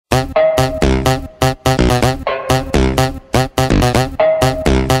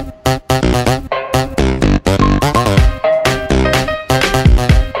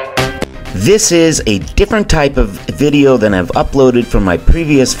This is a different type of video than I've uploaded from my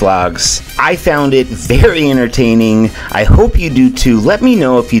previous vlogs. I found it very entertaining. I hope you do too. Let me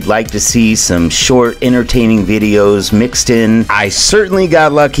know if you'd like to see some short, entertaining videos mixed in. I certainly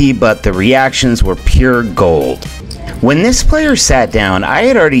got lucky, but the reactions were pure gold. When this player sat down, I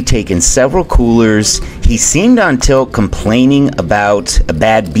had already taken several coolers. He seemed on tilt complaining about a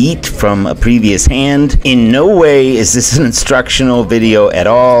bad beat from a previous hand. In no way is this an instructional video at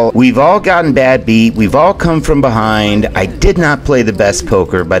all. We've all gotten bad beat. We've all come from behind. I did not play the best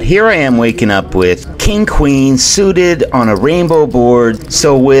poker, but here I am waking up with King Queen suited on a rainbow board.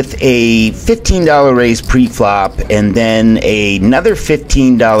 So with a $15 raise pre-flop and then another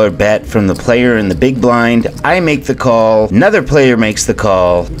 $15 bet from the player in the big blind, I make the call. Another player makes the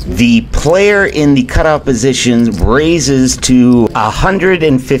call. The player in the cutoff position raises to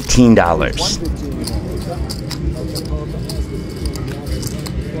 $115.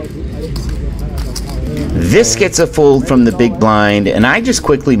 This gets a fold from the big blind, and I just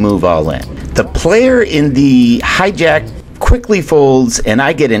quickly move all in. The player in the hijack quickly folds, and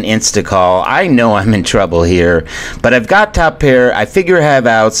I get an insta call. I know I'm in trouble here, but I've got top pair. I figure I have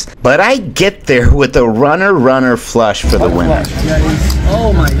outs, but I get there with a runner flush for the winner.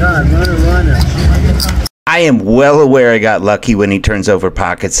 Oh my God, runner. I am well aware I got lucky when he turns over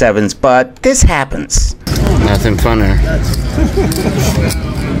pocket sevens, but this happens. Nothing funner.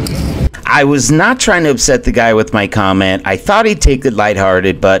 I was not trying to upset the guy with my comment. I thought he'd take it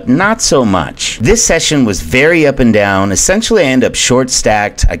lighthearted, but not so much. This session was very up and down. Essentially, I end up short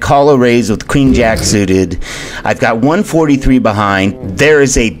stacked. I call a raise with Queen Jack suited. I've got 143 behind. There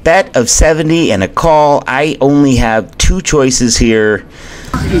is a bet of 70 and a call. I only have two choices here.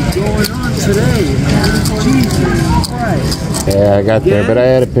 What is going on today, man? Jesus Christ. Yeah, I got there, but I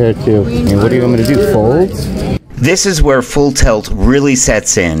had a pair too. I mean, what do you want me to do, fold? This is where full tilt really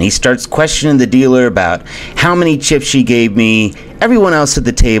sets in. He starts questioning the dealer about how many chips she gave me. Everyone else at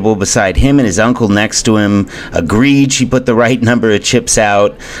the table beside him and his uncle next to him agreed she put the right number of chips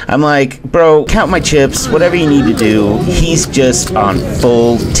out. I'm like, bro, count my chips, whatever you need to do. He's just on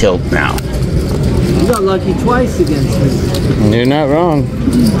full tilt now. You got lucky twice against me. You're not wrong.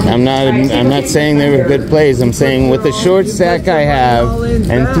 I'm not saying they were good plays. I'm saying with the short stack I have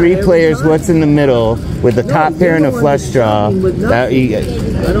and three players, what's in the middle with the top pair and a flush draw. That, I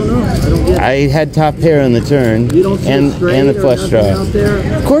don't know. I don't get it. I had top pair on the turn and the flush draw.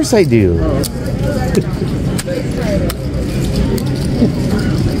 Of course I do.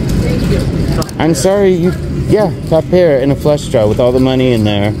 I'm sorry. Yeah, top pair and a flush draw with all the money in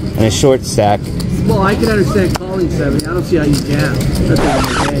there and a short stack. Well, I can understand calling 70. I don't see how you jam. That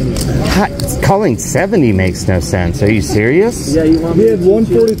doesn't make any sense. Calling 70 makes no sense. Are you serious? Yeah, you want me to teach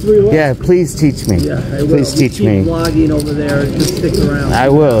 143 left? Yeah, please teach me. Yeah, I will. Please teach me. Keep vlogging over there. Just stick around. I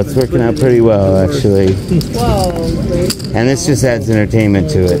will. It's working out pretty well, actually. And this just adds entertainment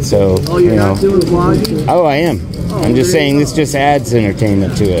to it. So, oh, you're not doing vlogging? Oh, I am. I'm just saying this just adds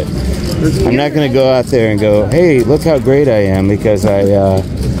entertainment to it. I'm not going to go out there and go, hey, look how great I am because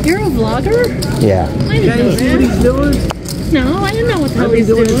You're a vlogger? Yeah. Can you see what he's doing? No, I didn't know what the hell he's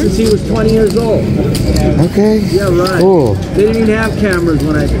doing. I've been doing it since he was 20 years old. Okay. Yeah, right. Cool. They didn't even have cameras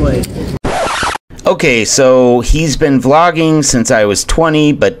when I played. Okay, so he's been vlogging since I was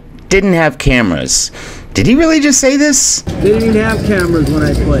 20, but didn't have cameras. Did he really just say this? They didn't even have cameras when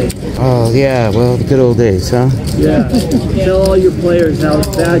I played. Oh, yeah. Well, the good old days, huh? Yeah. Tell all your players how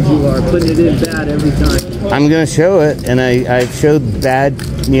bad you are, putting it in bad every time. I'm going to show it, and I've showed bad,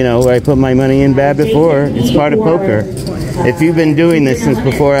 you know, where I put my money in bad before. It's part of poker. If you've been doing this since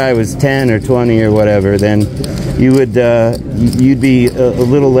before I was 10 or 20 or whatever, then you would, you'd be a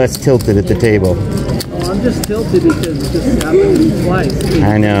little less tilted at the table. I'm just tilted because it just happened to me twice.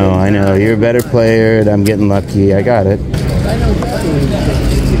 I know. You're a better player, and I'm getting lucky. I got it. I know exactly what he's doing.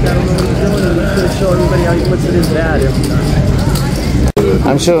 I don't know what he's doing, and he's going to show everybody how he puts it in bad every time.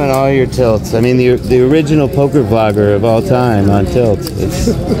 I'm showing all your tilts. I mean, the original poker vlogger of all time on tilt.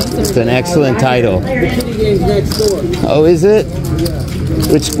 It's an excellent title. The kitty game's next door. Oh, is it? Yeah.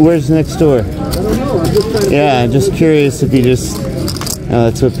 Where's next door? I don't know. I'm just trying to. Yeah, I'm just curious if you just. Oh,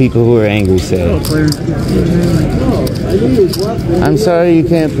 that's what people who are angry say. I'm sorry you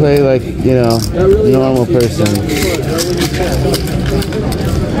can't play like, you know, a normal person.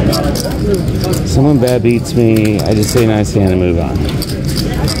 Someone bad beats me, I just say nice hand and move on.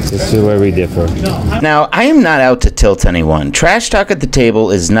 This is where we differ. Now, I am not out to tilt anyone. Trash talk at the table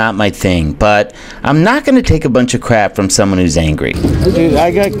is not my thing, but I'm not going to take a bunch of crap from someone who's angry. Dude,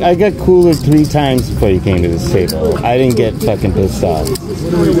 I got cooler 3 times before you came to this table. I didn't get fucking pissed off.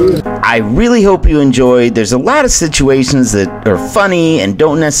 I really hope you enjoyed. There's a lot of situations that are funny and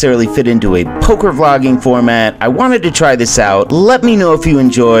don't necessarily fit into a poker vlogging format. I wanted to try this out. Let me know if you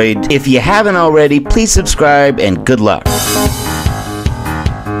enjoyed. If you haven't already, please subscribe and good luck.